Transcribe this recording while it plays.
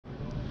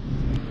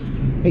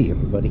Hey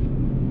everybody,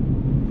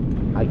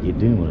 how you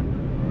doing?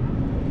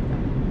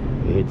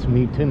 It's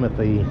me,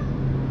 Timothy,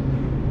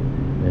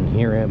 and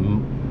here at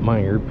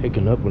Meijer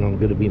picking up what I'm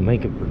going to be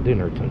making for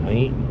dinner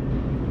tonight.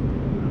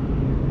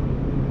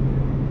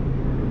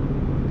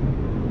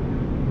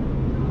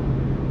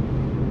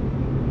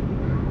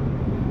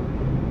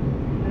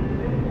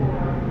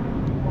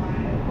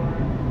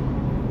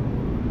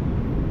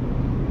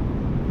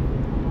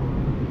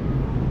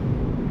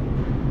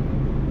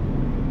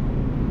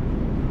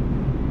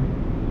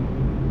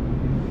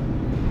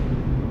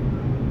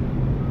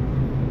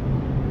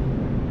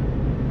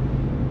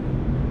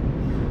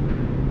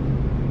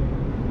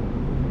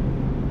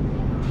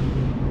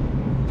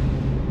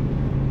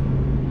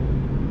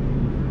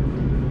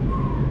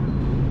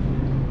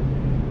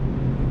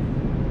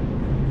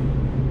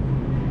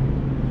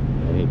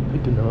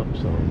 Picking up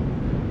some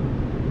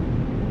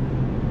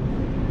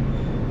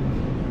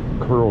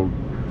curled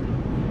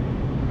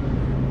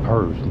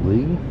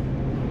parsley,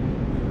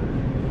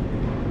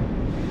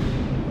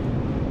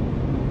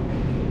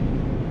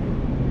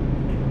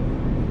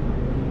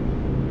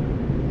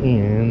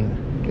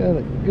 and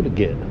gonna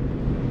get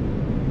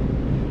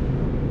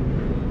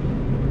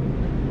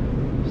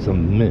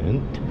some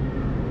mint.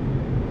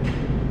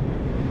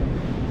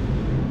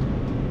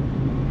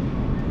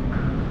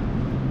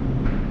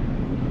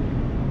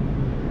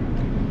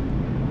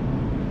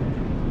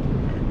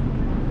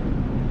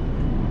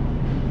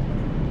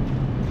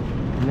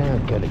 Now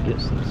I've got to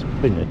get some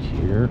spinach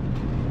here.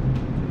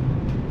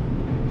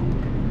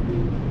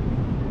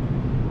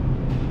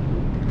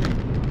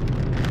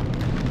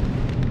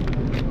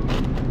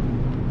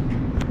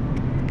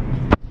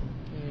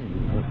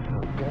 And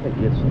I've got to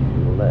get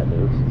some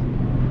lettuce.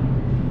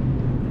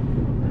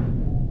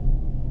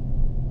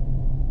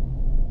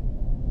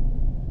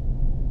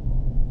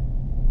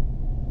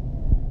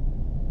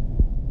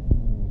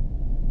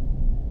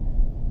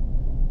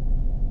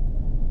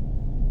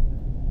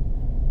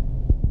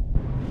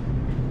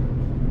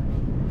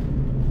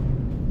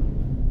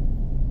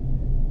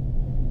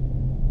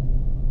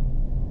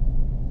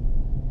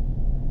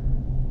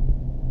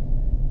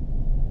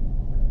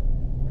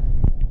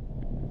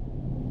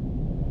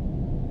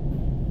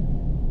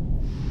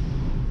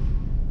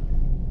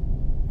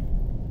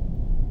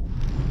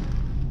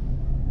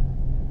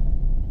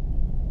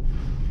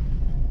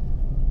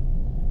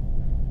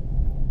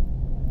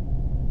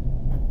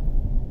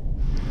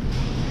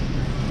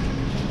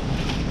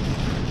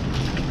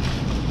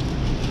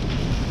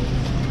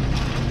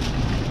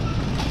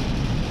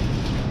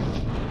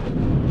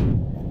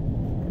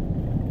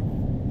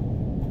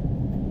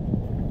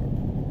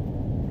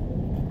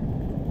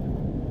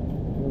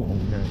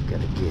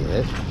 Gotta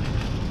get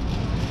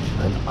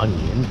an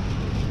onion.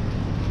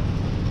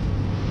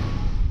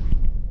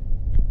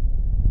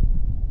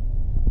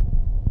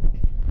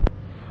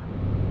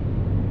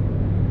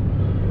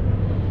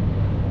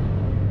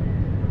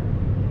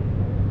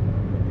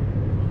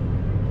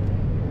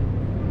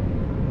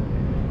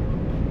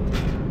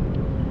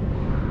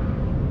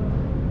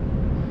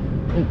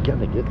 And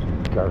gotta get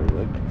some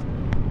garlic.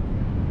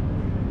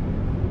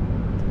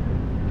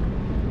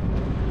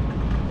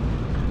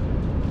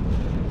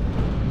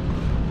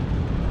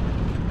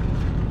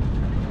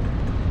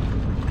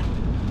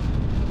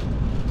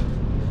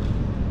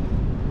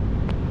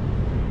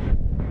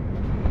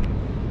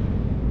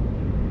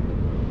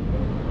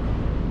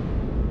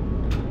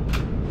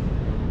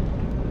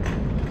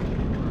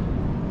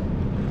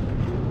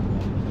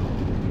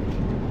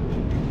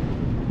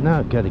 Now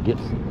I've got to get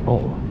some, I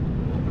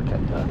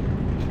forgot that.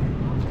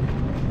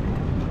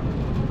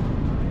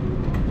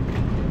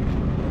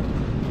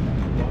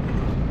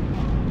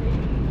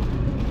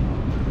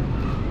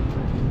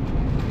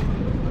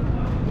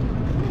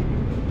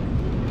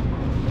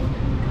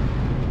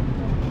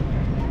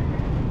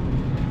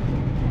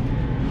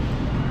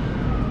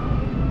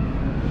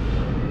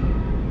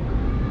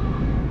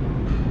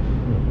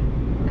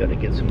 Got to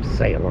get some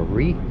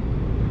celery.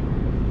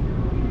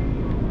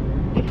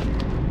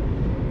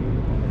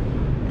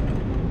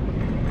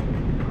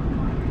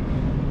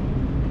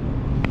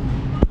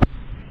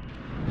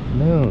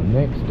 Now,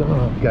 next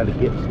off, got to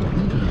get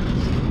some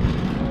peas.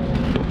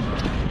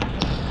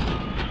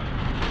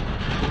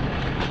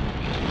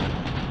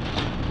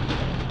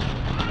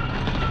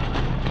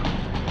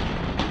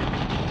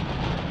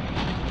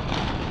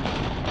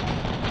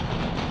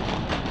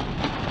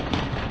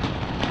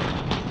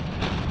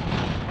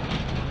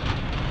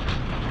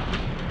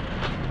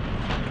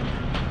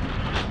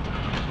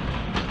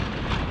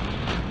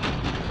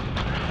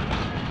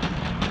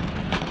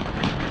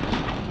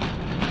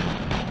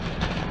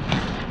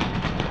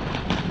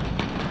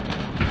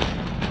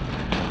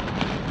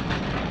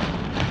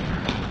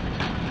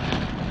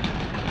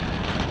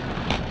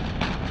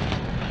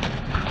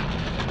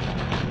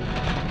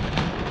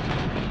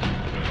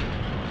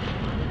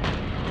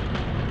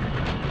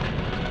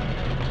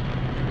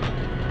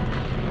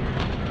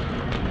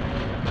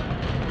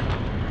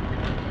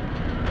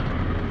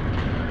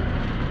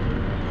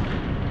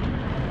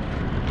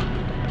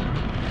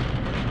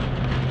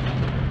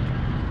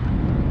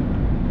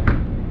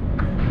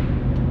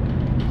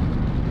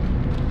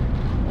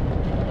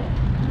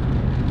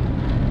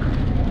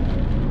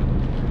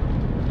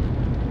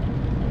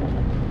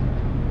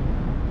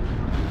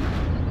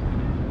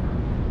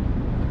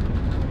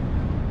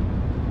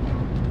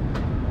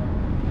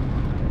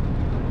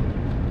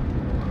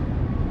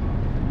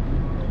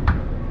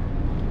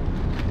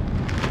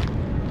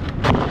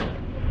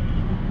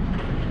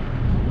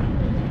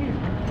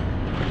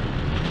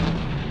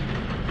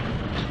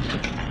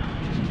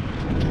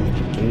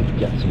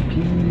 got some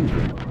peas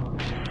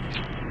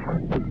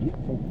and get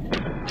some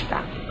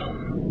stock.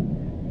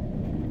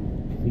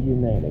 See you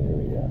in that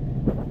area.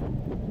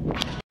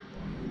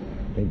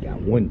 They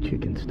got one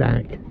chicken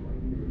stack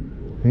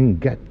and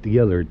got the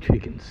other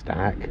chicken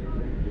stack.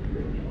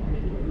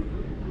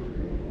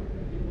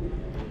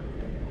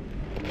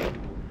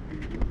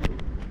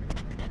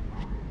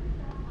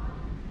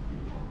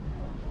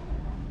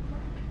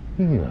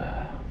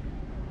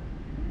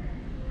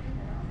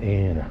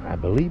 And I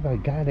believe I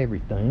got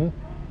everything.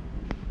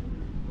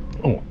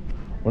 Oh,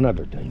 one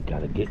other thing,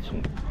 gotta get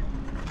some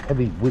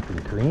heavy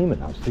whipping cream,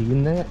 and I'll see you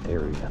in that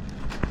area.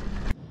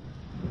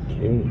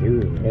 Okay,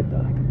 here at the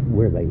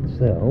where they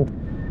sell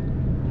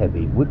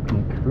heavy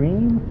whipping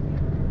cream.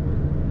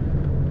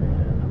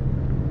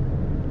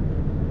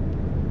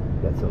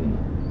 Got some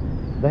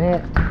of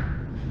that.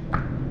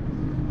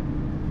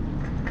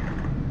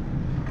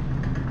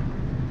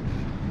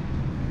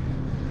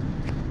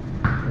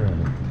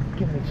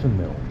 Give me some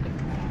milk.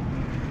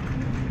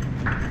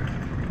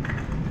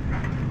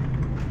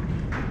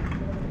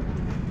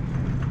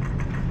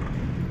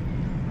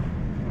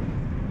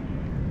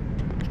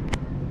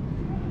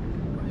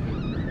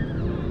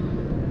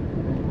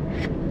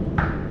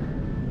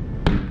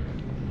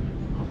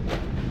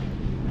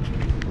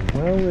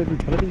 Well,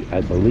 everybody,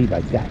 I believe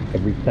I got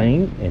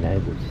everything, and I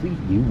will see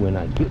you when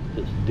I get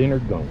this dinner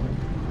going.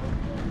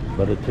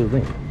 But until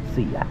then,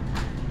 see ya.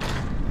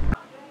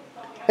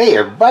 Hey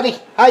everybody,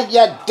 how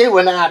ya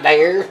doing out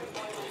there?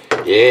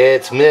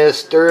 It's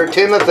Mr.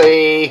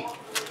 Timothy.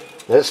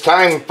 It's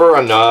time for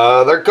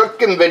another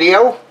cooking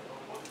video.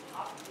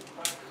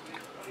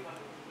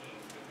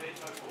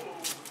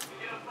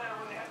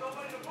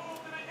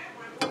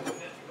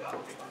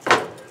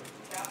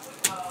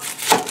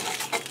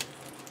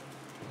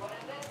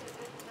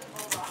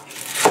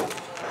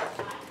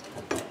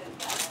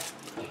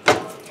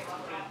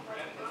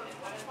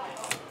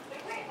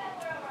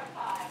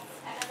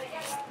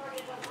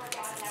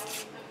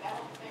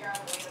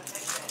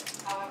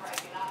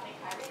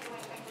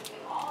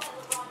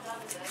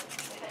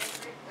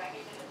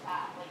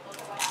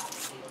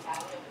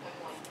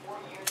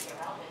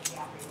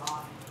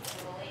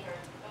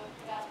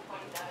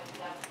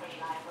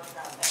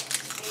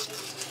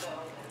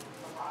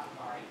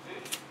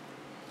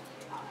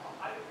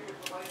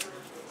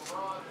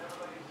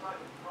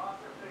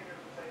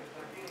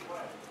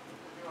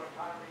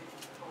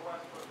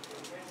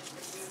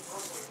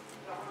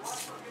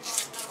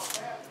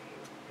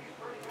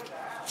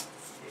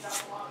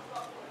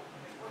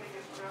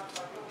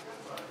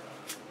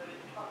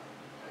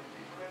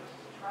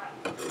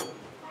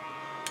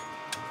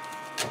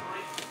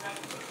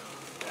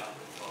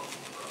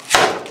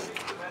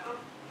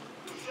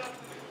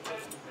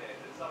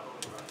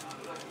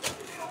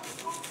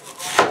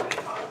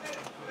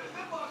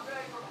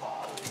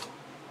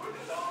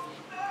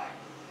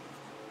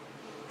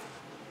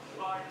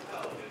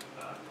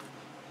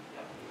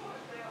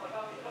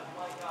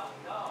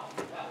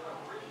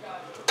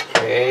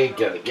 Okay,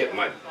 gotta get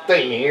my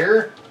thing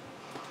here.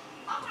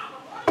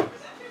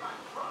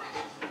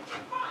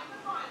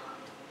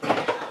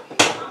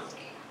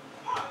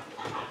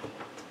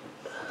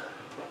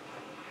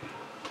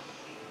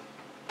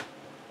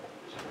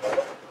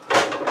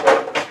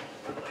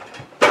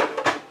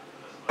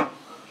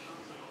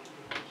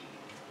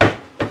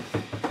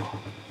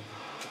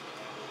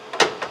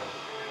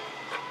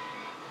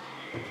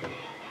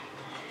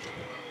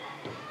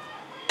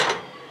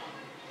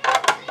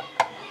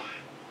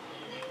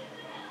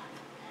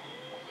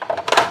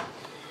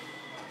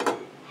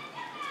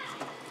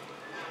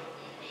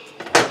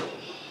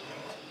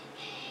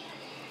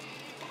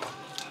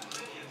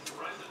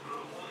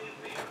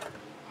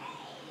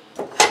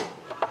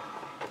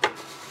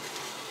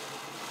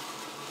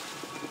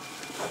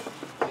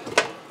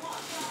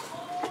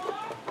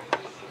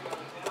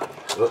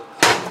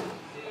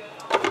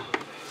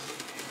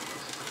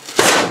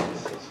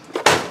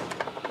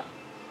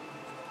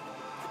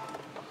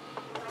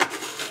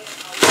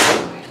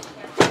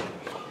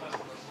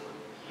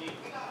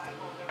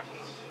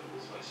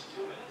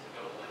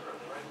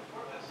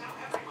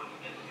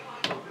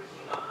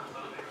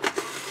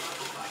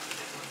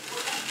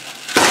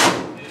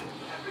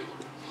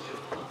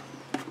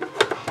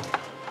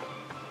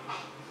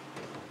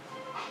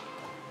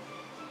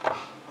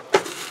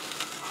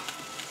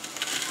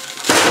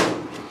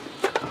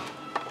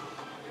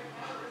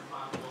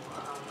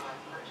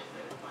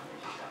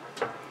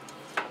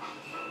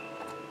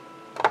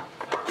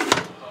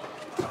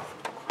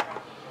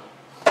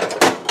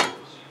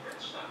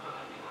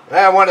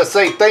 I want to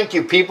say thank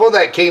you, people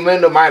that came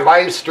into my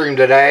live stream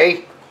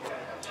today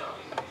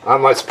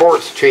on my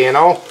sports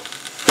channel.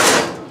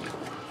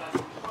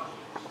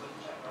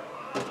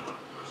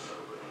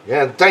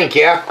 And thank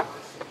you.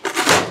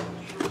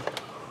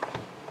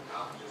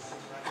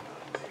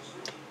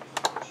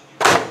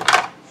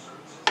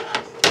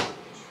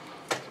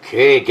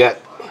 Okay, got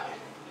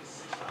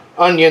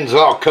onions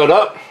all cut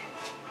up.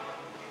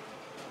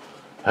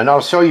 And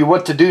I'll show you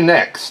what to do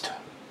next.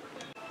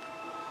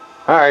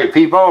 Alright,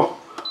 people.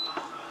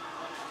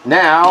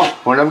 Now,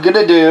 what I'm going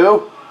to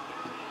do,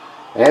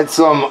 add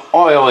some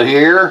oil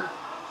here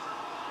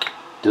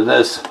to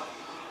this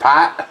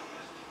pot.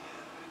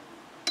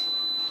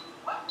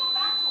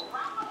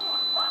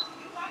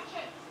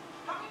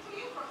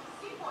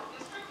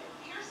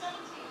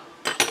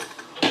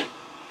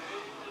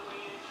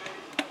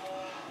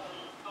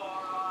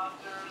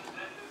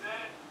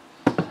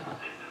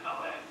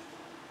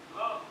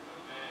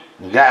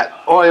 You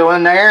got oil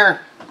in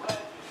there,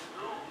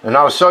 and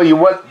I'll show you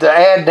what to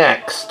add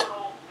next.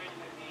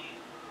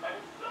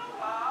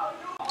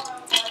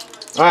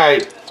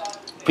 Alright,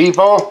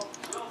 people,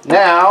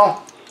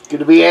 now going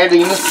to be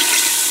adding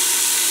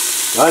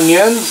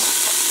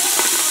onions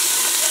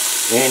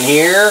in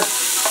here.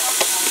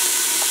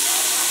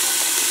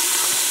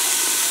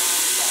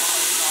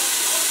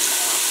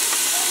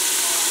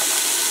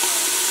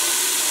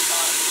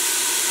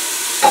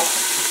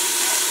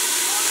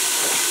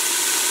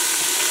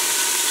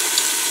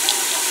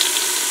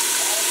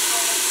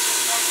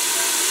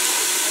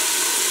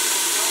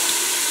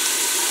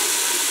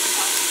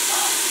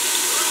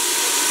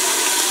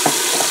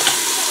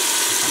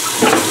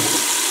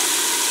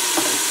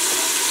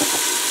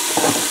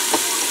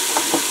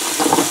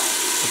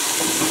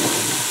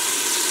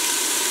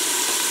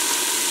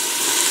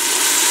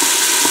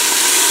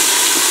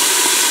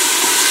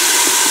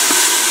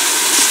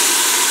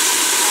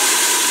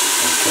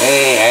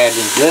 Okay,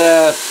 adding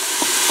this.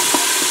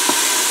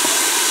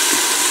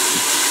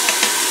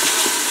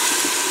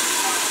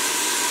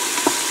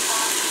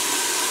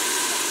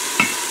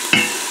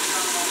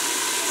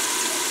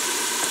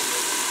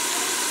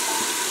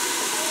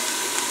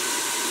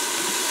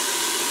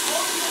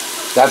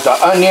 Got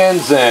the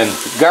onions and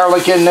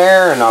garlic in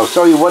there, and I'll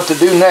show you what to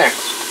do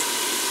next.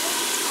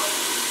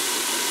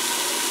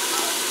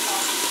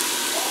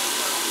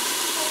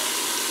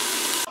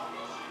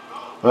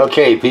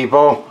 Okay,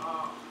 people.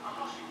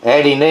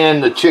 Adding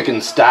in the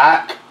chicken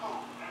stock.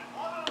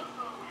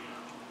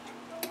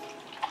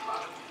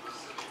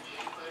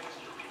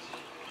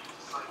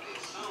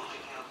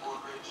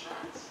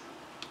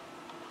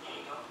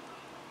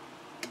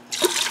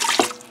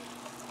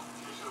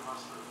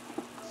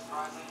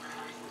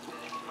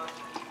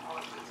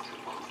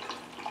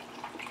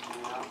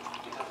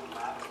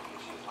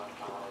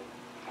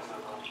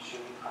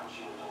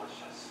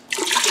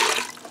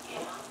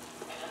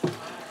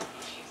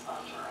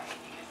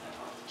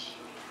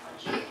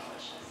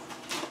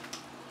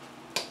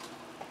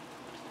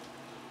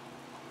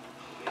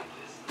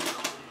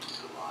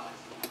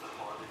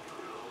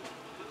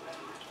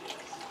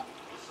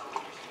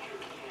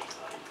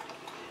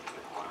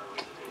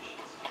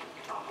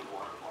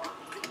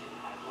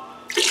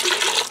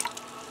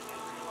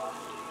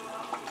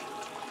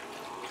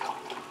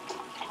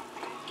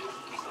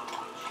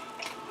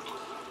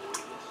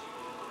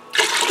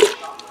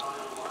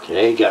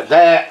 Okay, got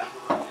that.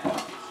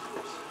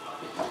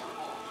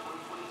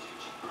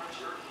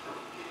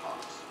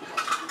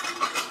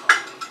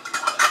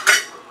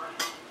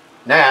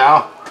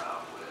 Now,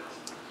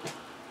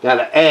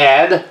 gotta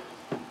add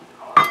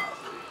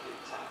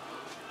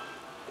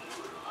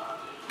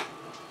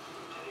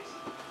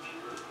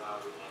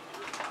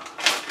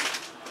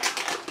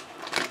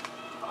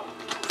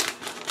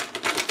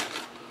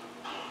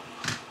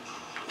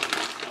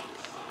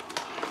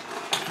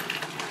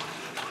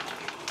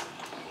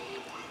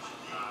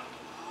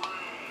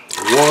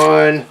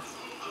one,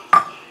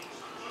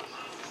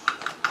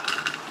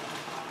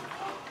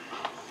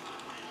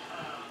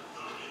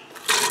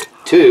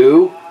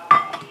 two,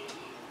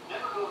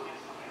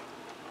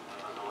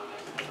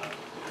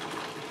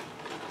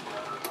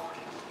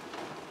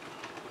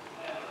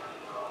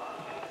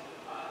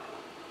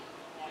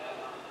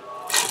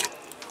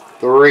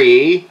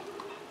 three,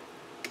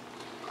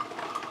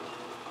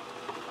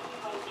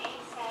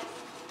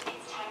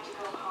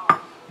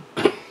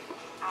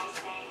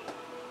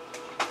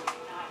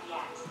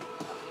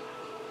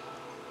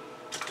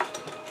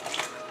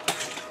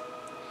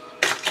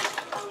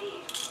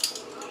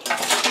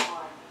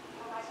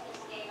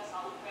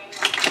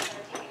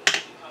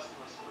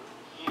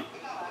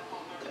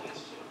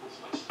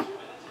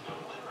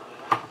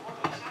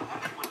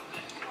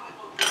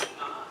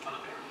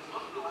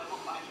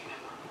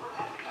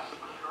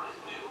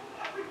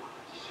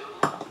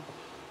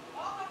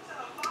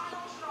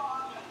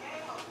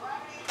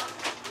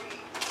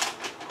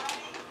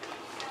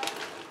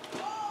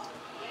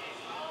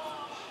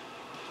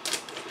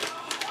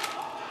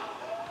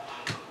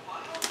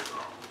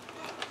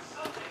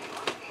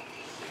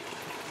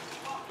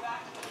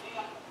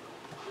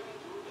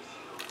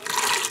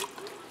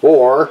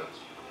 four,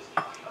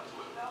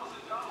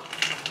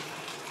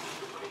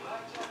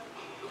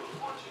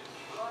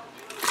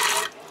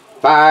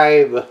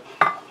 five,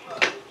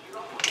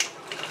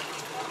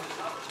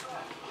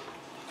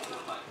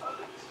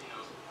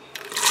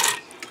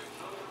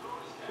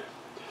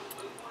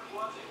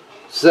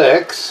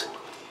 six,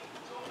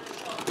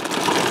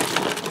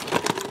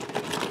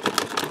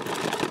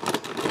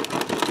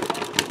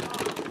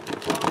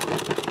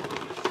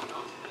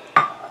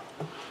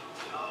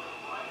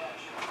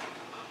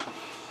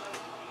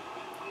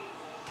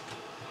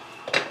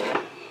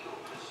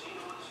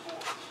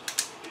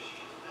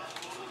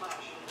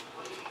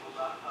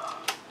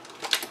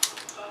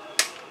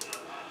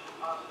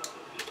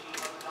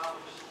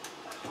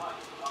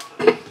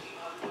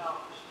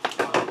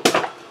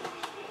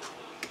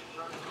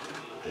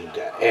 Need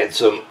to add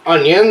some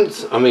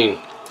onions,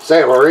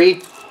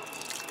 celery.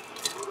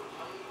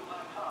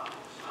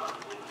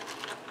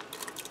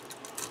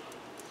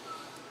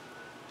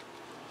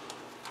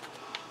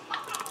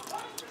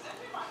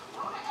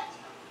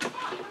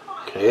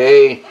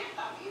 Okay.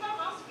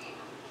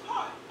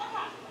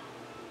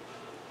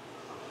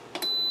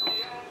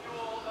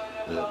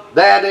 Put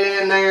that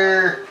in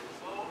there.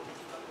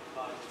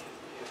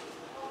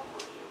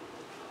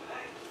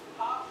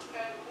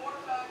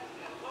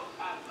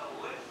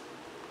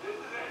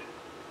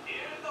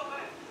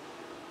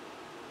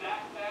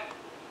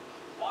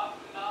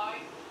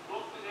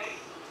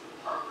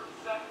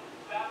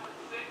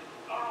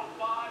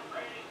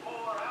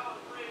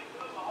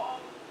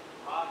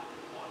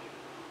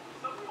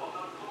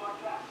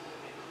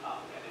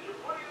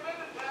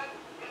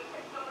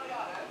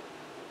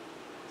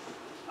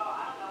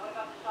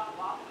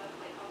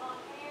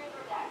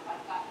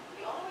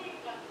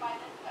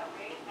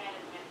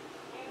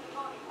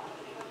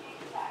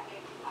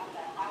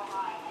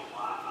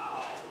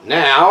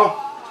 Now,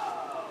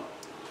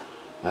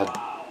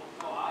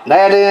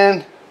 that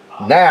in.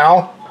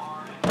 Now,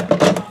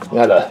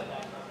 gotta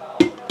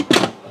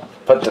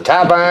put the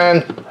top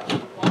on.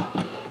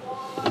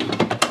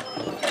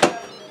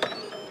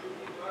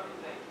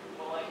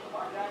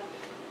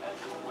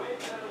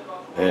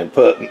 And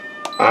put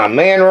on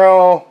man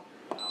roll.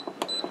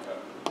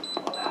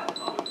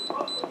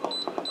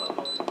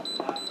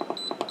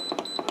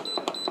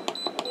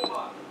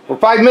 For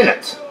 5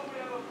 minutes.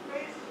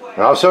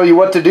 And I'll show you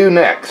what to do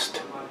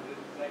next.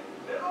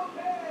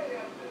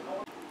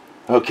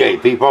 Okay,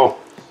 people.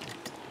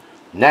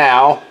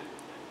 Now,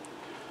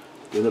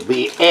 gonna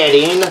be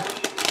adding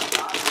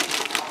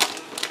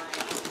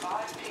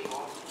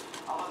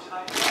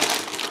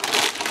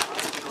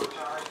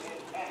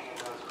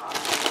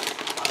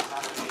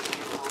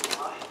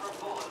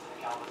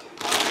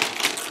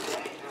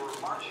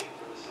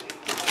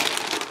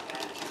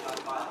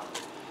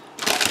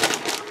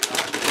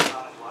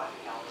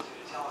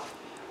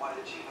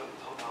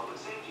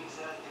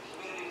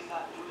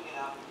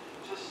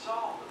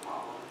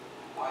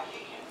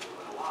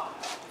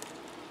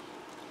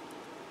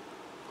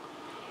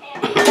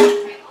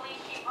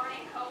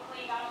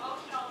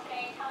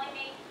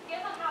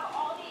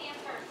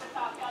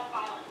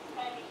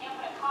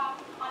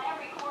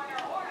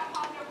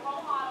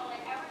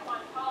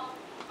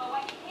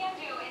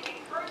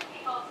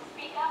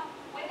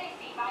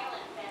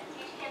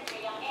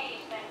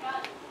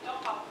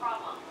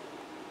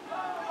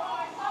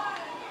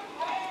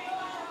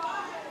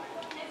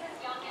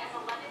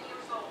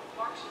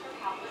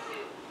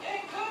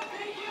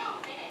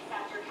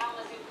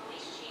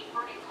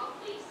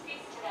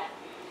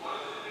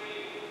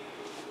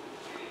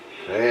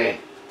okay.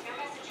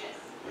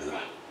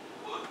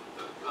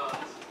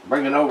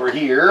 Bring it over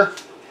here.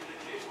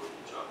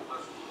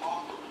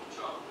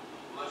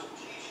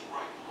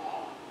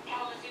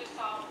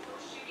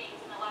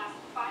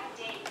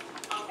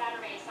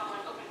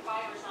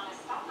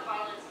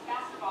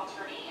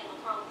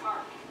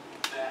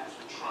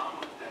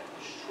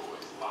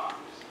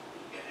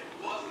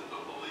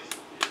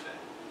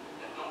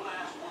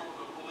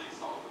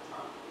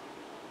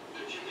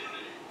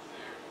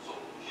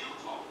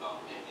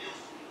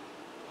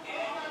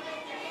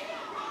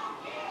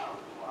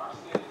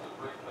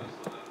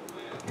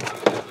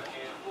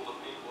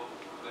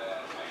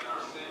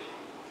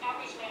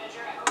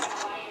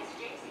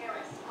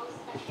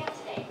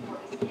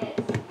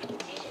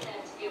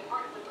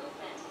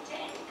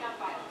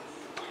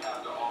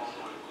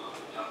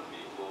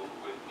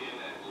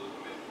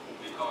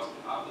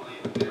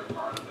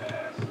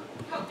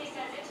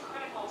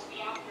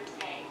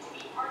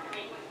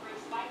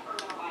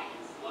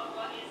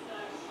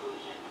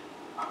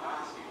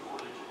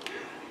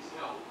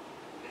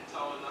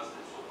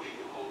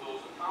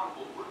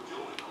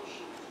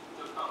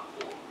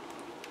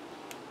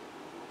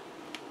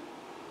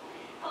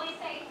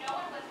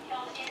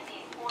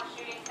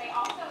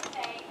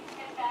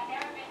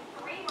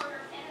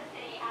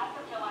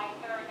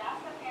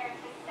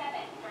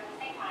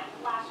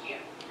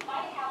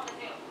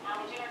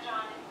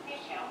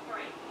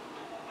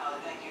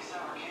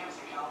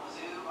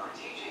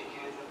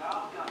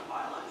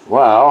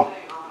 Wow.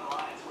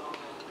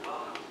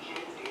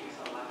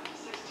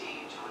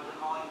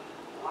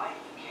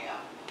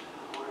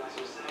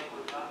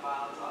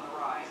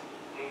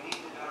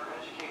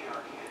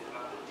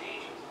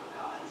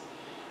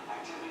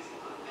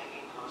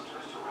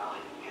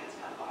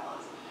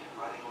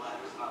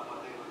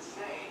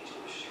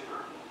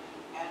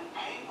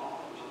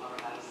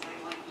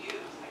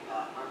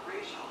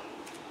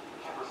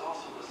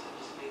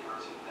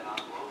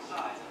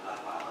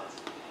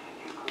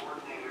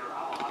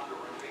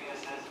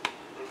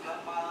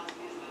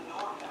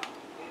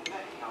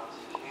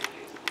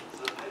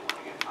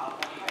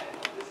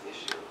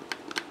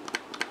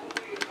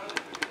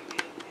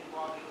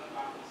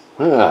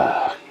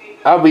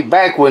 I'll be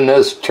back when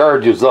this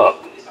charges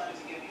up.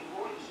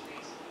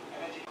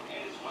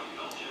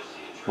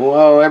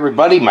 Well,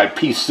 everybody, my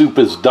pea soup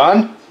is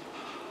done.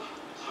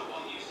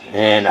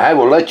 and I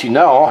will let you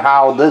know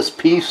how this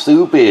pea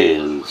soup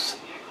is.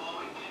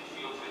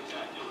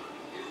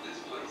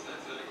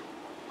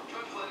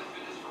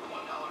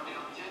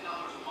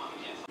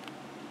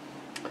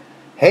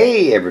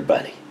 Hey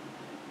everybody,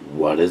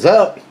 what is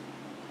up?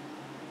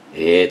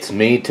 It's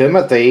me,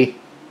 Timothy,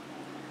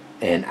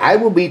 and I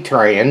will be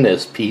trying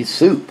this pea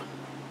soup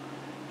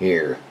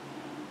here.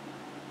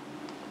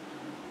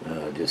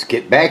 Just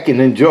get back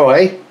and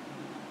enjoy.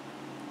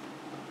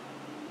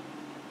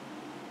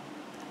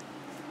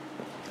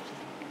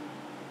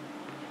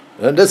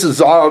 This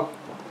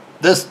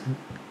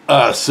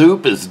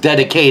soup is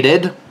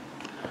dedicated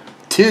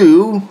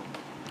to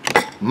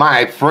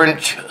my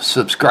French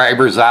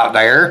subscribers out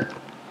there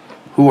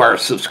who are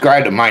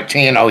subscribed to my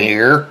channel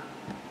here.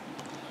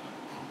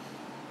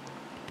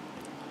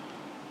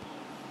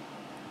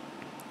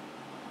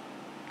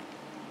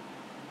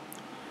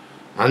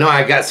 I know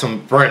I got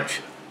some French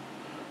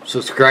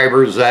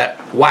subscribers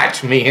that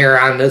watch me here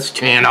on this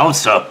channel,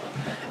 so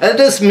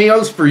this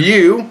meal's for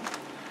you.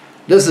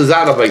 This is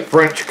out of a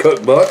French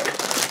cookbook.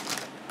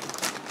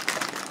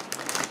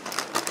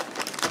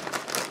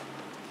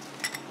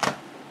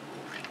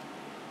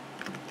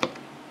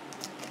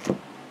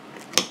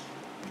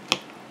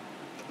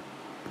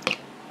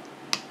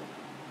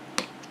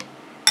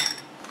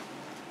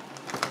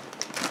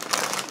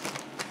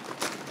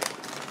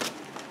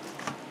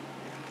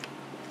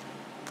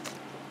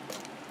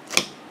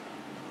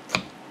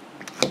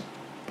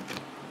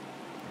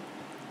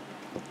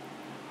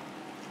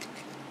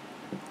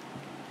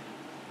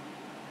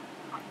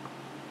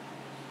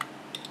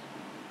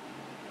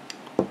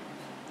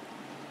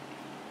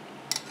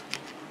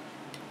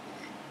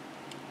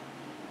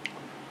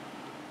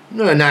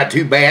 Not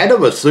too bad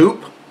of a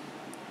soup.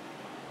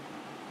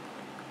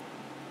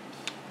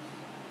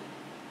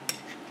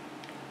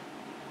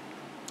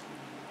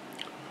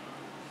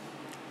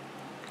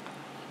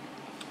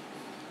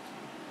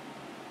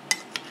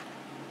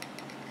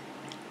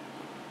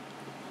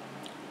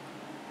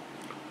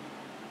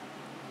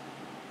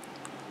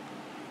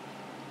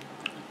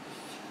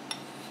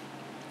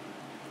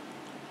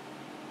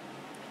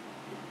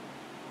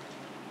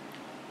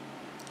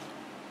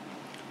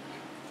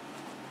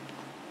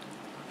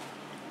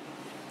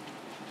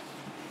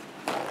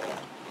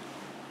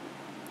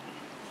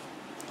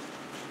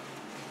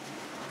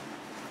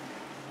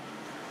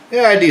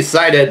 Yeah, I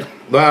decided,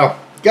 well,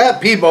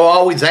 got people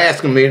always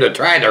asking me to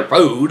try their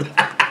food.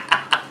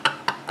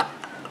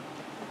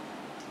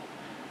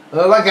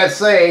 Like I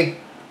say,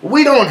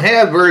 we don't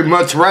have very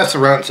much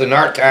restaurants in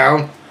our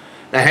town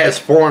that has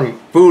foreign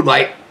food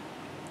like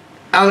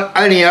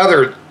any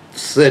other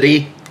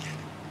city.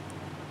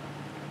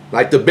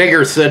 Like the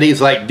bigger cities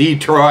like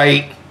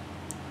Detroit,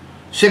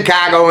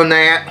 Chicago and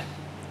that.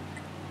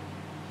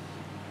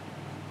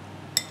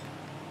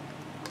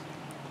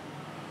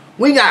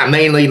 We got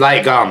mainly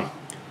like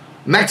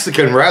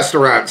Mexican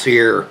restaurants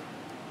here.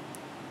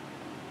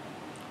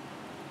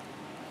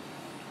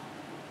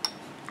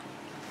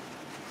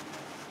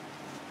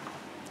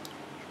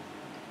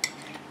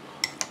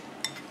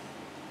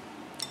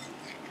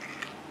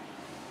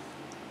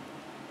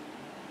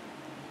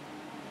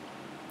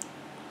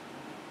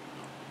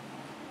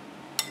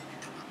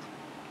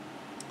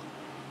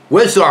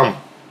 With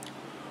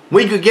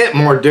we could get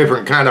more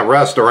different kind of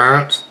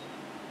restaurants.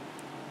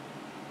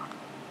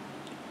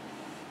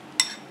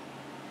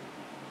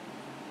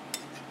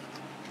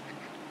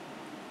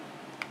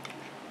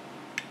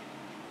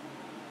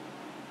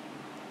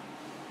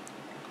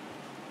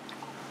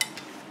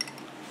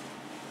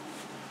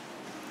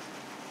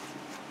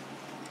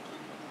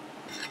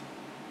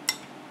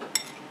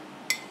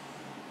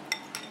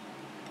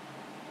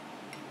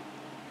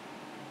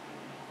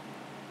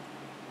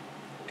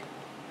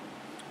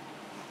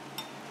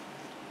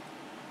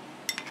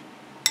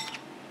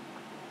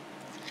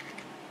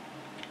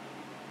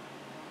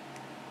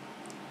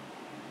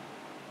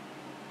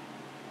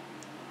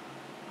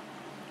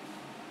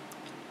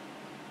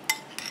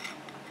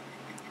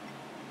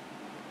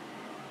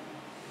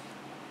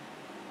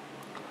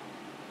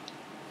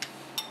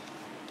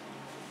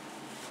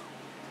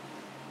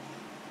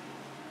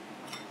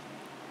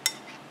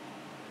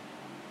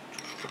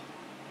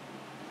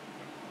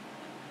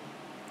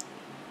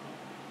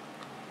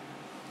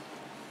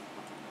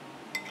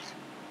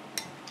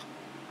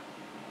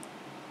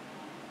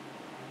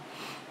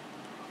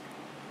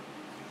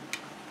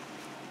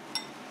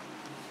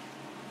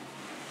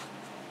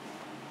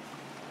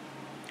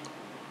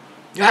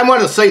 I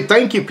want to say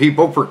thank you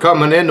people for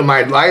coming into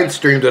my live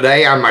stream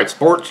today on my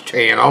sports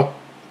channel.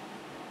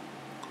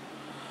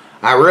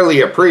 I really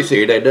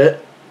appreciated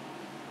it.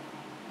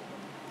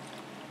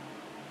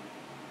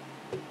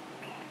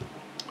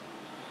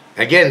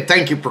 Again,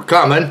 thank you for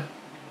coming.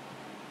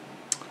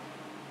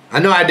 I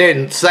know I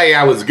didn't say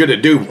I was going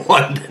to do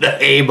one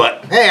today,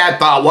 but hey, I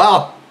thought,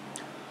 well,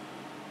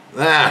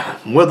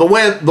 with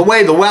the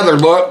way the weather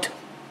looked,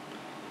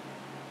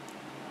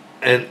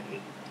 and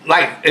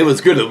like it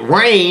was going to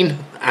rain,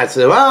 I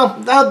said,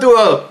 well, I'll do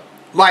a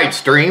live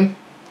stream.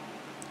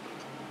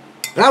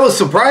 I was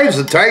surprised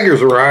the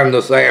Tigers were on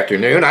this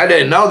afternoon. I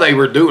didn't know they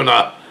were doing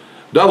a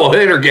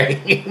double-hitter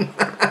game.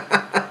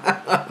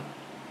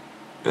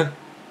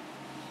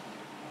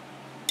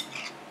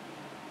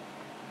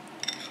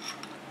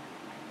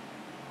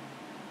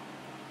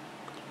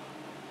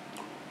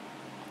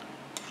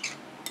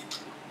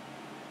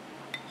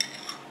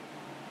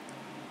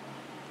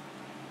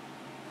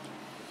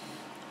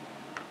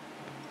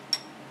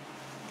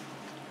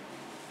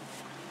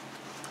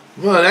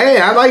 Well, hey,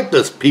 I like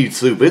this pea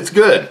soup. It's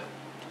good.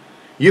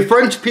 You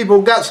French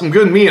people got some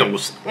good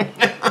meals.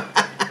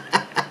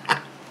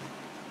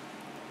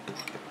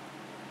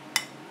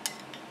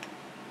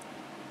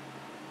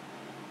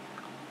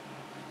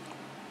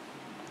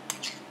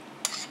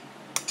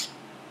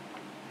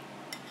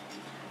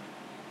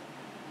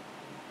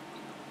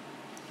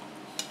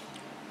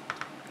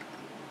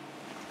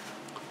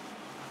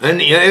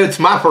 And yeah, it's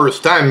my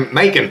first time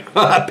making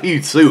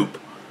pea soup.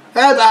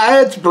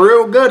 It's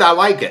real good. I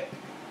like it.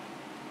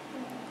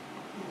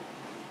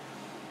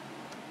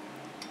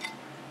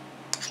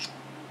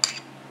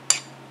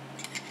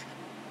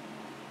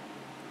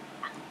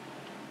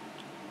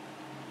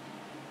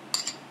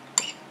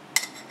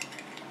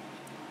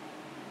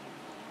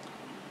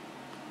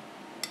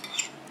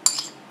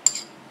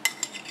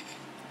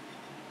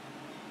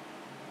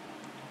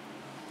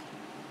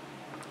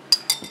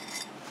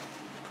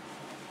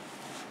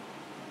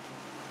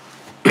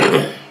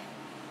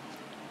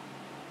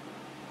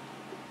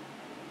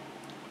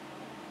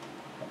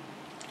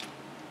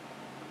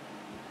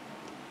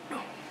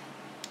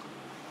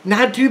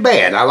 Not too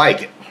bad. I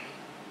like it.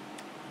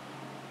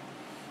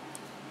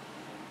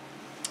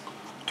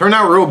 Turned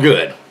out real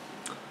good.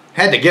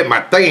 Had to get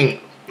my thing,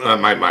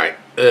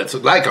 it's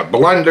like a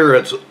blender.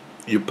 It's,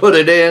 you put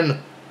it in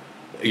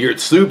your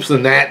soups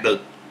and that to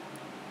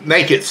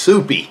make it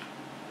soupy.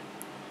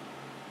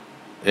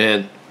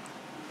 And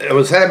I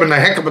was having a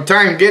heck of a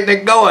time getting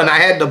it going. I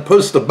had to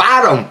push the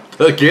bottom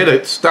to get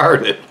it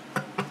started.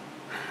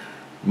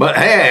 But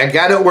hey, I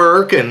got it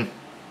working.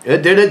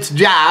 It did its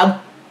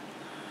job.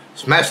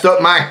 Smashed up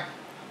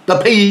the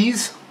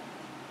peas.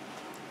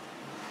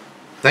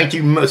 Thank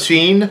you,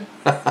 machine.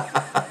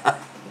 I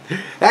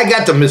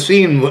got the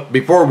machine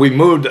before we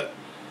moved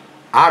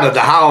out of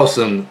the house,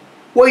 and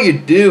what you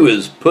do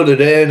is put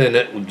it in and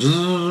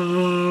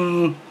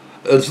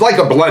it's like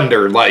a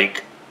blender,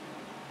 like.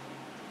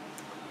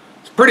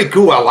 It's pretty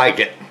cool. I like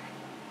it.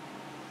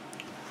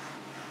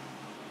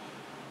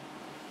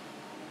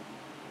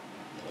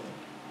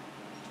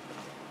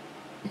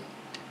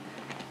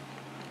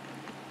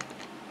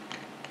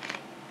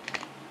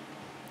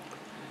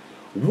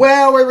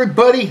 Well,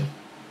 everybody,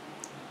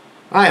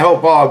 I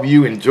hope all of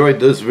you enjoyed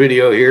this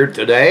video here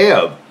today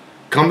of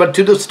coming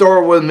to the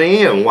store with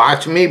me and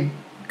watching me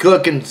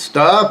cooking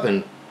stuff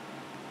and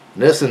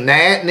this and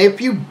that. And if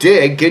you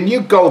did, can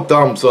you go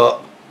thumbs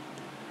up?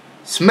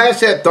 Smash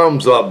that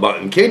thumbs up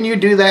button. Can you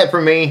do that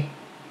for me?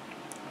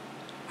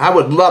 I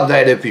would love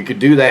that if you could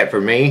do that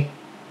for me.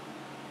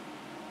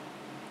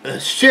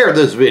 Share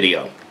this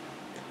video.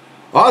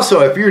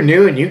 Also, if you're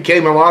new and you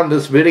came along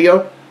this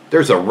video,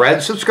 there's a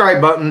red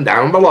subscribe button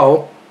down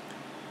below.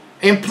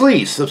 And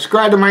please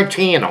subscribe to my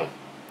channel.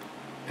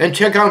 And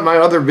check out my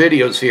other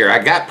videos here. I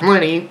got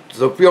plenty,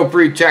 so feel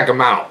free to check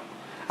them out.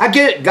 I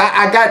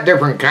got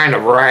different kind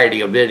of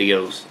variety of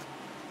videos.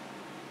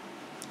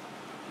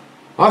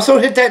 Also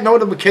hit that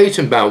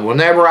notification bell.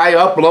 Whenever I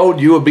upload,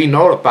 you will be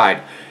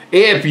notified.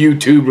 If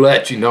YouTube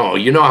lets you know.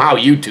 You know how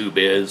YouTube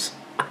is.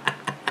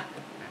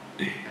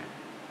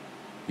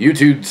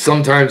 YouTube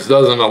sometimes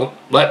doesn't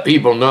let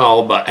people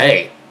know, but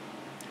hey.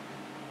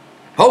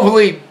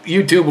 Hopefully,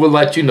 YouTube will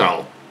let you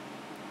know.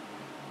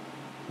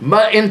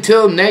 But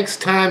until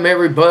next time,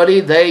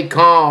 everybody, they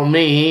call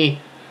me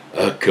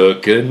a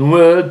Cooking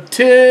with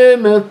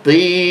Timothy.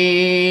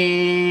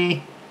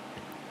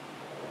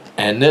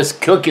 And this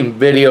cooking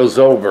video's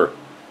over.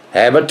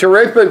 Have a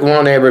terrific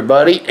one,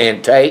 everybody,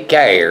 and take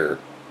care.